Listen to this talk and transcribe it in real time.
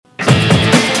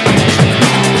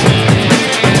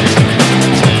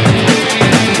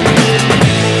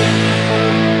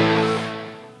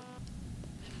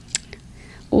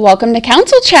Welcome to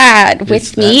Council Chat.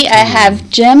 With me, I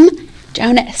have Jim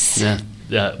Jonas.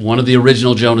 Yeah, one of the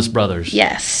original Jonas Brothers.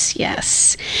 Yes.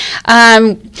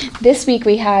 This week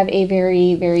we have a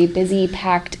very, very busy,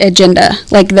 packed agenda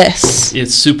like this.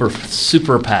 It's super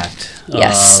packed.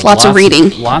 Yes, lots of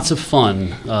reading. Lots of fun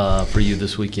for you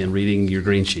this weekend, reading your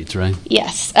green sheets, right?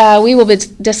 Yes. We will be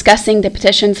discussing the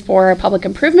petitions for public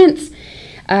improvements,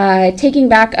 taking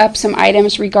back up some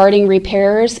items regarding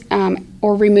repairs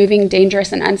or removing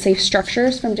dangerous and unsafe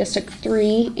structures from District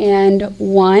 3 and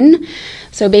 1.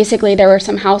 So basically there were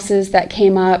some houses that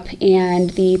came up and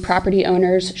the property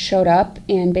owners showed up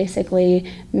and basically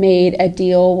made a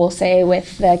deal, we'll say,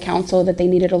 with the council that they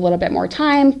needed a little bit more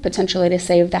time, potentially to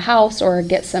save the house or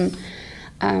get some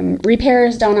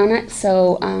repairs done on it.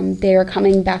 So they are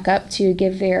coming back up to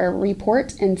give their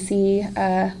report and see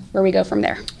where we go from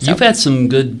there. So, you've had some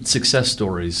good success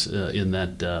stories in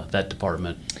that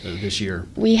department this year.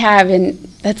 We have, and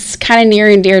that's kind of near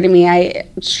and dear to me. I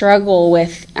struggle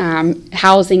with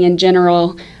housing in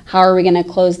general. How are we going to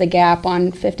close the gap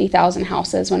on 50,000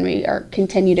 houses when we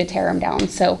continue to tear them down?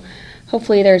 So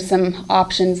hopefully there's some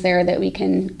options there that we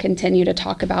can continue to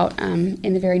talk about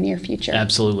in the very near future.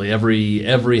 Absolutely.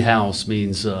 Every house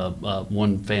means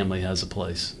one family has a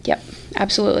place. Yep,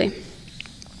 absolutely.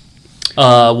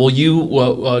 Well,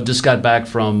 you just got back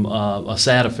from a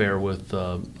sad affair with,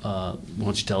 why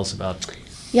don't you tell us about?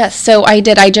 Yes, so I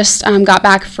did. I just got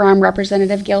back from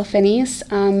Representative Gail Finney's.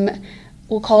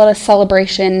 We'll call it a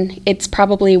celebration. It's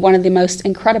probably one of the most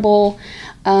incredible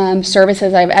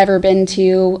services I've ever been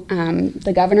to.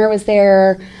 The governor was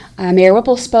there, Mayor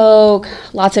Whipple spoke,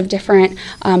 lots of different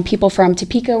people from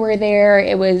Topeka were there.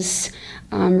 It was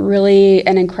really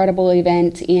an incredible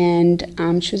event,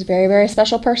 and she was a very, very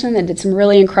special person that did some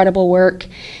really incredible work,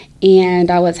 and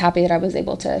I was happy that I was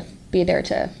able to be there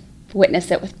to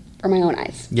witness it for my own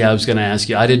eyes. Yeah, I was going to ask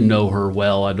you. I didn't know her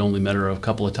well. I'd only met her a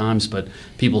couple of times, but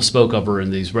people spoke of her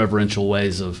in these reverential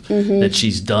ways of that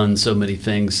she's done so many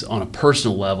things on a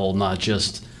personal level, not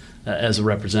just as a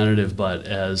representative, but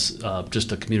as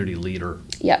just a community leader.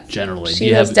 Yep. Generally,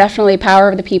 she was definitely power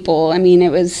of the people. I mean,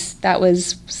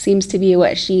 seems to be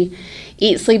what she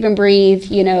eat, sleep, and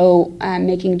breathe.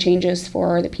 Making changes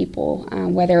for the people,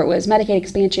 whether it was Medicaid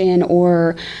expansion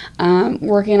or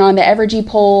working on the Evergy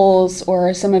polls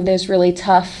or some of those really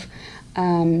tough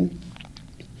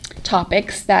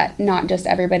topics that not just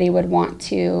everybody would want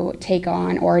to take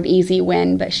on or an easy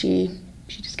win, but she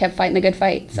just kept fighting the good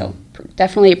fight. So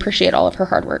definitely appreciate all of her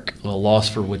hard work. Well, a loss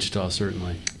for Wichita,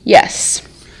 certainly. Yes.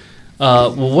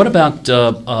 Well, what about,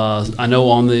 I know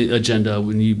on the agenda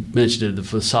when you mentioned it, the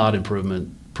facade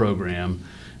improvement program,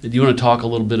 do you want to talk a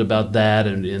little bit about that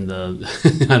and in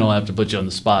the, I don't have to put you on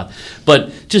the spot,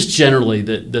 but just generally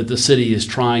that the city is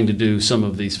trying to do some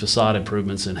of these facade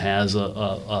improvements and has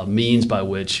a means by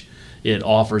which it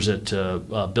offers it to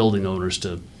building owners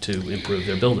to improve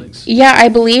their buildings? Yeah, I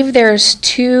believe there's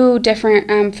two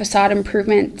different facade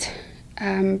improvement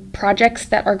projects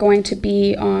that are going to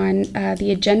be on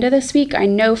the agenda this week. I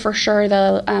know for sure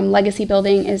the Legacy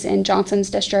building is in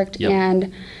Johnson's district, yep.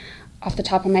 And off the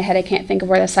top of my head, I can't think of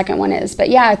where the second one is. But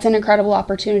yeah, it's an incredible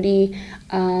opportunity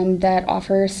that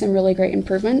offers some really great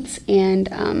improvements. And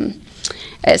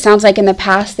it sounds like in the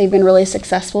past they've been really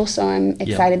successful, so I'm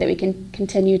excited that we can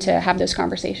continue to have those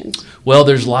conversations. Well,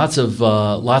 there's lots of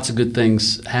good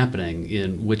things happening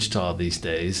in Wichita these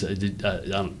days.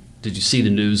 Did you see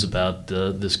the news about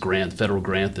this federal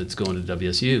grant that's going to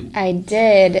WSU? I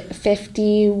did.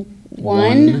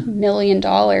 $51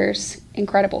 million.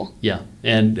 Incredible. Yeah,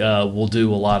 and we'll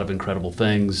do a lot of incredible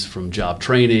things from job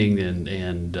training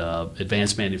and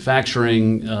advanced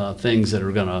manufacturing, things that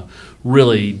are going to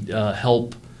really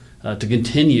help to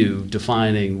continue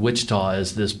defining Wichita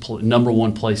as this number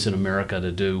one place in America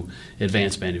to do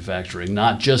advanced manufacturing,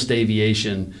 not just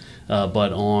aviation,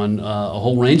 but on a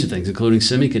whole range of things, including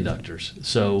semiconductors.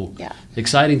 So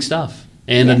exciting stuff.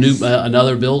 And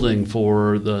another building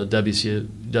for the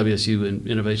WSU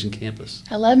Innovation Campus.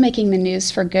 I love making the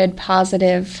news for good,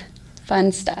 positive,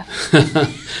 fun stuff.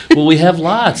 Well, we have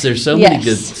lots. There's so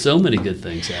many good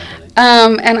things happening.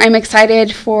 And I'm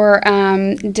excited for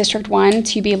District 1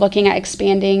 to be looking at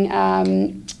expanding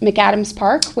McAdams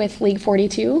Park with League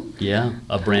 42. Yeah,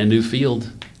 a brand new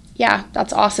field. Yeah,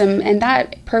 that's awesome. And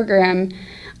that program,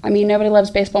 I mean, nobody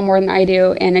loves baseball more than I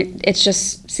do, and it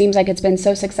just seems like it's been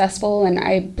so successful. And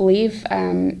I believe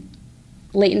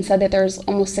Leighton said that there's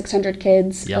almost 600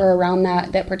 kids or around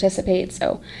that participate.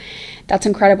 So that's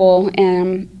incredible, and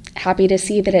I'm happy to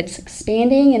see that it's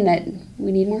expanding and that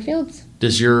we need more fields.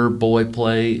 Does your boy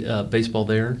play baseball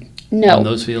there? No. On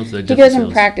those fields? He goes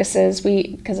in practices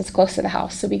because it's close to the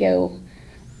house, so we go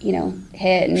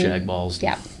hit and shag balls.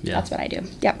 Yeah, that's what I do.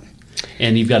 Yep.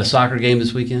 And you've got a soccer game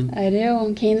this weekend? I do,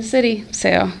 in Kansas City.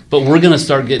 So. But we're going to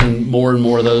start getting more and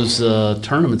more of those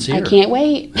tournaments here. I can't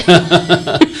wait.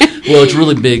 Well, it's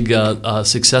really big,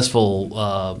 successful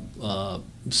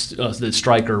that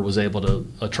Stryker was able to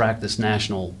attract this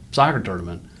national soccer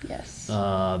tournament. Yes.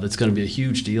 That's going to be a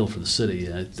huge deal for the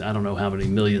city. I don't know how many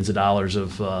millions of dollars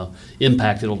of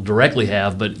impact it'll directly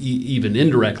have, but even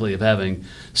indirectly of having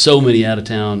so many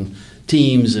out-of-town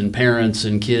teams and parents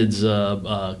and kids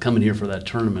coming here for that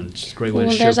tournament. It's a great way to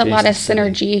showcase. There's a lot of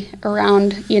synergy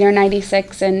around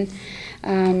 96 and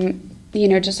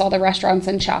just all the restaurants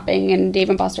and shopping, and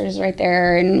Dave & Buster's is right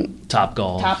there, and Top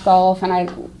Golf, and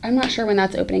I'm not sure when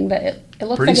that's opening, but it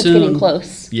looks pretty like it's soon. getting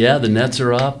close. Yeah, the nets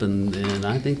are up, and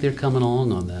I think they're coming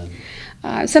along on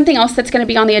that. Something else that's going to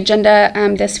be on the agenda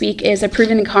this week is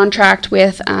approving a contract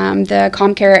with the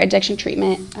ComCare Addiction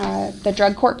Treatment, the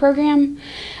drug court program,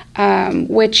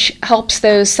 which helps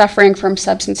those suffering from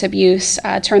substance abuse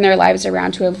turn their lives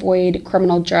around to avoid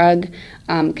criminal drug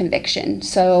conviction.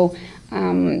 So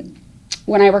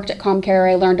when I worked at ComCare,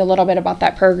 I learned a little bit about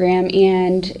that program,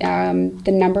 and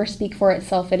the numbers speak for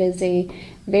itself. It is a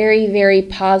very, very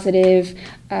positive,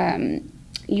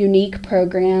 unique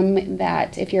program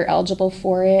that if you're eligible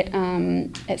for it,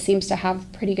 it seems to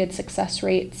have pretty good success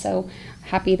rate. So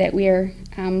happy that we are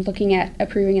looking at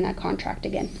approving that contract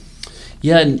again.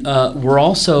 Yeah, and we're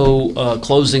also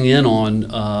closing in on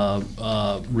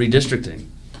redistricting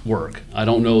work. I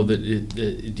don't know that.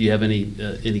 Do you have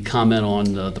any comment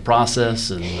on the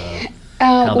process and how that's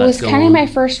going? It was kind of my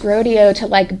first rodeo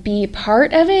to be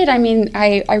part of it. I mean,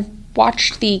 I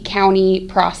watched the county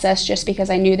process just because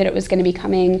I knew that it was going to be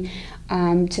coming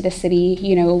to the city,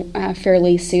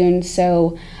 fairly soon.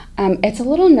 So it's a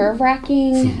little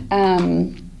nerve-wracking.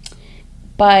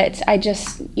 But I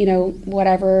just,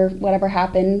 whatever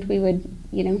happened, we would,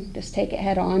 just take it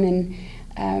head on. And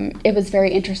it was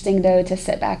very interesting, though, to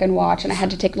sit back and watch, and I had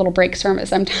to take little breaks from it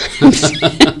sometimes.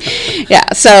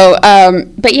 Yeah, so,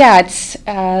 but yeah, it's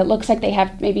looks like they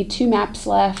have maybe 2 maps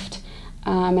left,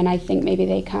 and I think maybe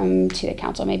they come to the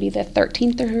council maybe the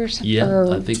 13th or something. Yeah,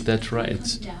 I think that's right.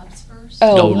 It's Dabs first.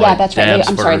 Oh, No, yeah, right, that's right. Dabs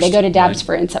I'm sorry, they first, go to Dabs right.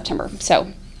 for in September,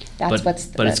 so. That's but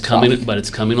it's coming. coming. But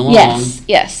it's coming along.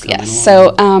 Yes. Coming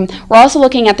So we're also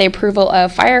looking at the approval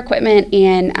of fire equipment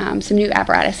and some new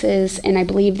apparatuses, and I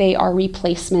believe they are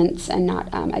replacements and not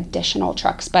additional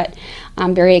trucks. But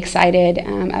I'm very excited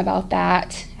about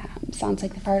that. Sounds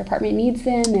like the fire department needs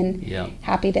them, and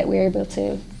happy that we're able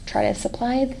to try to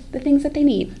supply the things that they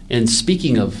need. And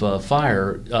speaking of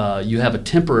fire, you have a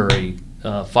temporary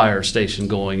fire station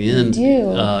going in. We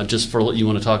do. Just for you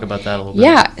want to talk about that a little bit?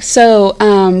 Yeah. So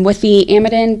with the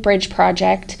Amadon Bridge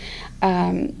project,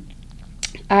 I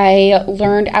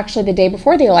learned actually the day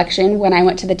before the election when I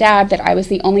went to the DAB that I was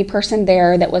the only person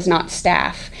there that was not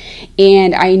staff,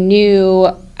 and I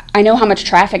know how much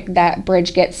traffic that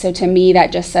bridge gets. So to me,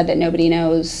 that just said that nobody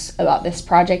knows about this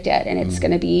project yet, and it's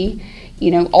going to be,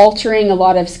 altering a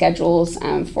lot of schedules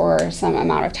for some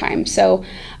amount of time. So.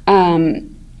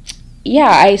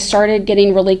 I started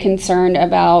getting really concerned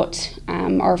about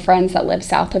our friends that live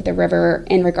south of the river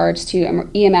in regards to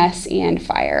EMS and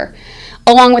fire,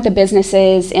 along with the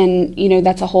businesses, and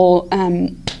that's a whole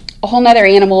nother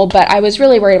animal. But I was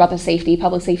really worried about the safety.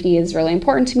 Public safety is really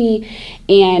important to me,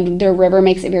 and the river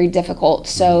makes it very difficult.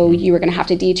 So you were going to have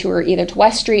to detour either to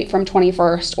West Street from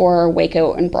 21st or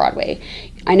Waco and Broadway.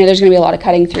 I know there's going to be a lot of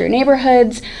cutting through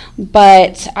neighborhoods,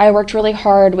 but I worked really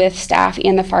hard with staff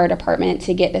and the fire department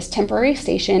to get this temporary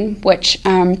station, which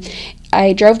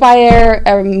I drove by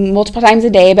there multiple times a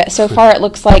day, but so far it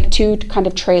looks like 2 kind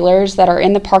of trailers that are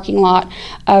in the parking lot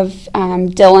of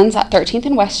Dillon's at 13th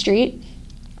and West Street,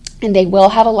 and they will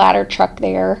have a ladder truck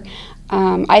there.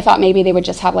 I thought maybe they would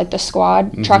just have the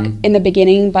squad truck in the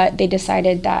beginning, but they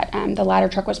decided that the ladder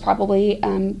truck was probably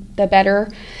the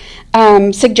better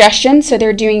suggestion. So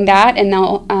they're doing that, and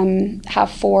they'll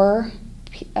have 4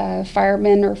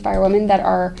 firemen or firewomen that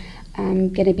are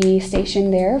going to be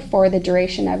stationed there for the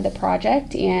duration of the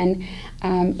project. And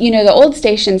the old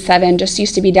Station 7 just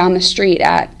used to be down the street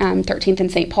at 13th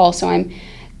and St. Paul, so I'm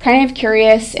kind of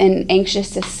curious and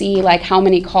anxious to see how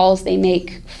many calls they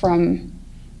make from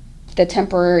the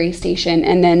temporary station,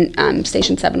 and then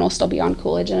Station 7 will still be on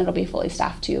Coolidge, and it'll be fully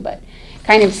staffed too, but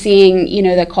kind of seeing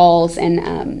the calls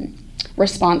and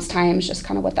response times, just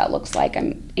kind of what that looks like.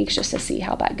 I'm anxious to see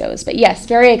how that goes, but yes,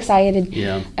 very excited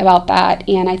about that,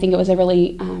 and I think it was a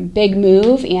really big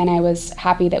move, and I was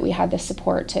happy that we had the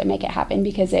support to make it happen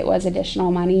because it was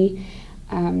additional money,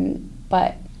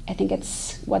 but I think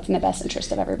it's what's in the best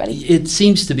interest of everybody. It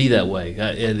seems to be that way,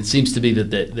 and it seems to be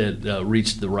that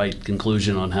reached the right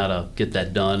conclusion on how to get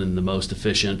that done in the most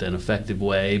efficient and effective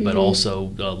way, but also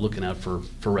looking out for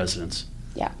residents.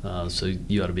 Yeah. So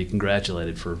you ought to be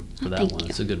congratulated for that Thank one. you.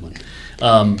 It's a good one.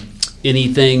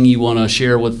 Anything you want to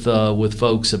share with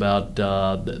folks about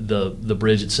the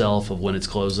bridge itself, of when it's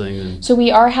closing? And So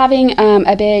we are having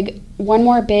one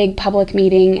more big public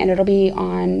meeting, and it'll be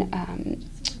on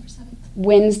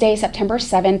Wednesday, September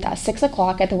 7th at 6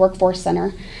 o'clock at the Workforce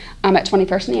Center at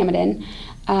 21st and Amidon.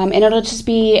 And it'll just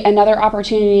be another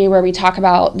opportunity where we talk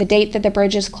about the date that the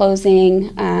bridge is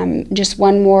closing, just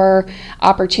one more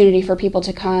opportunity for people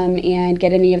to come and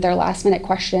get any of their last minute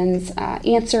questions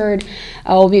answered.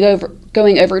 We'll be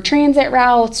going over transit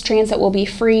routes. Transit will be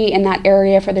free in that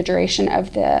area for the duration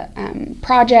of the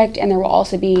project, and there will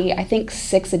also be, I think,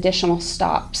 6 additional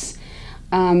stops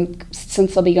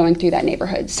since they'll be going through that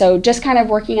neighborhood. So just kind of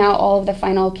working out all of the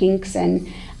final kinks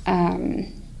and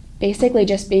basically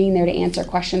just being there to answer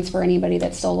questions for anybody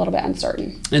that's still a little bit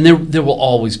uncertain. And there will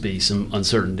always be some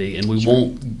uncertainty, and we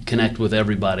won't connect with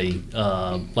everybody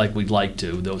like we'd like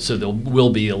to, though. So there will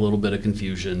be a little bit of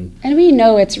confusion. And we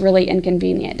know it's really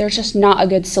inconvenient. There's just not a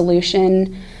good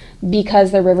solution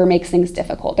because the river makes things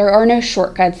difficult. There are no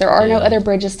shortcuts. There are no other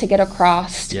bridges to get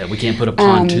across. Yeah, we can't put a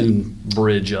pontoon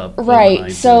bridge up. Right.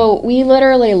 overnight. So we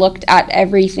literally looked at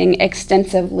everything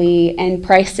extensively and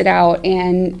priced it out,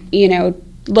 and,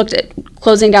 looked at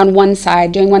closing down one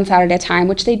side, doing one side at a time,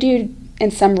 which they do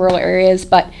in some rural areas,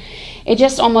 but it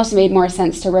just almost made more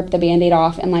sense to rip the Band-Aid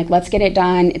off and let's get it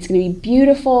done. It's going to be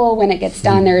beautiful when it gets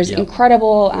done. There's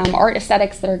incredible art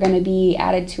aesthetics that are going to be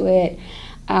added to it.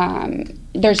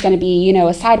 There's going to be,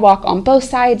 a sidewalk on both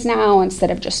sides now instead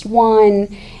of just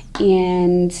one,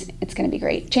 and it's going to be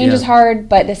great. Change is hard,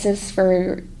 but this is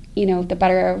for, the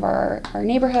better of our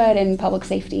neighborhood and public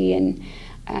safety, and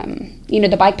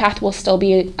the bike path will still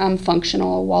be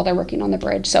functional while they're working on the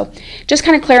bridge. So just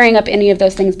kind of clearing up any of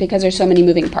those things because there's so many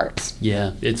moving parts.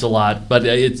 Yeah, it's a lot, but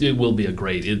it will be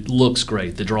it looks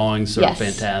great. The drawings are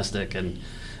fantastic, and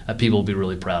people will be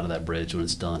really proud of that bridge when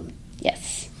it's done.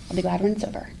 Yes, I'll be glad when it's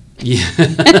over.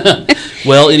 Yeah.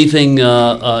 Well, anything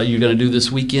you're going to do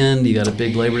this weekend? You got a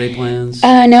big Labor Day plans?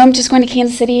 No, I'm just going to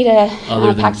Kansas City to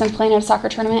Paxton's playing at a soccer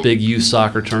tournament. Big youth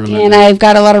soccer tournament. And I've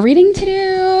got a lot of reading to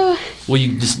do. Well,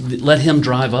 you just let him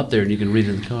drive up there and you can read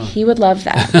in the car. He would love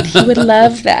that. He would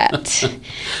love that.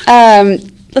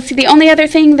 Let's see, the only other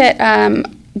thing that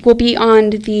will be on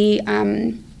the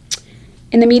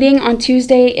in the meeting on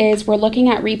Tuesday is we're looking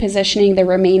at repositioning the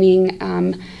remaining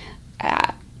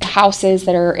houses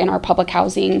that are in our public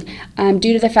housing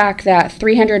due to the fact that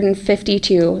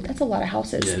 352, that's a lot of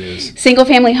houses, yeah, it is.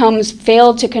 Single-family homes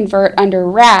failed to convert under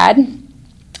RAD.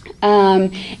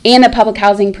 And the public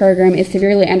housing program is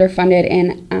severely underfunded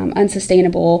and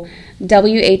unsustainable.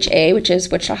 WHA, which is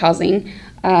Wichita Housing,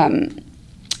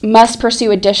 must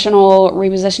pursue additional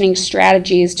repositioning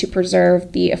strategies to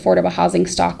preserve the affordable housing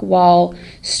stock while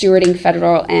stewarding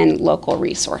federal and local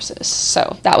resources.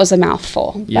 So that was a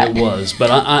mouthful. Yeah, it was.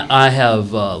 But I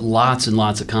have lots and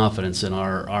lots of confidence in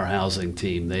our housing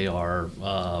team. They are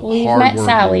well, you've met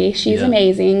Sally. She's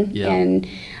amazing. Yeah. And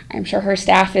I'm sure her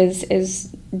staff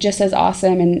is just as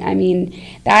awesome. And I mean,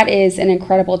 that is an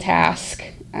incredible task,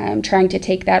 trying to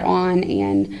take that on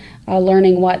and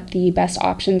learning what the best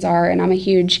options are. And I'm a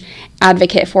huge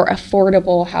advocate for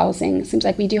affordable housing. It seems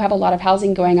like we do have a lot of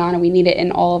housing going on, and we need it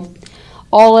in all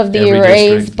of the Every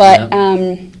arrays. district, But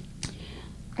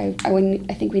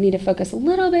I think we need to focus a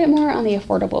little bit more on the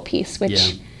affordable piece,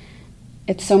 which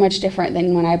it's so much different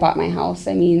than when I bought my house.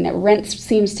 I mean, rent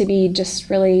seems to be just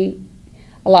really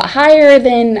a lot higher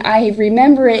than I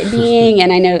remember it being,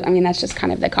 and I know, that's just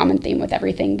kind of the common theme with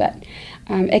everything, but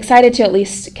excited to at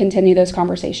least continue those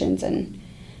conversations and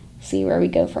see where we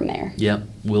go from there. Yeah,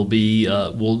 will be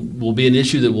an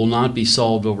issue that will not be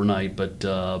solved overnight, but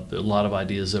a lot of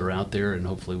ideas that are out there, and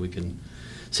hopefully we can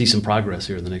see some progress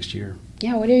here in the next year.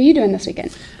 Yeah, what are you doing this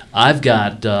weekend? I've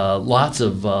got lots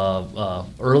of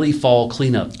early fall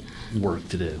cleanup work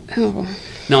to do. Oh.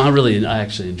 No, I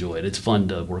actually enjoy it. It's fun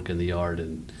to work in the yard,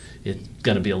 and it's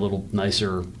going to be a little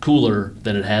nicer, cooler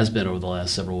than it has been over the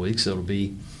last several weeks. So it'll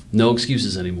be no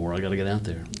excuses anymore. I got to get out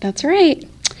there. That's right.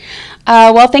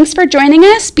 Well, thanks for joining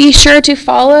us. Be sure to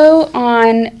follow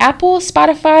on Apple,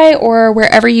 Spotify, or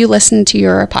wherever you listen to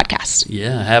your podcasts.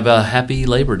 Yeah, have a happy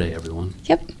Labor Day, everyone.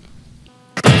 Yep.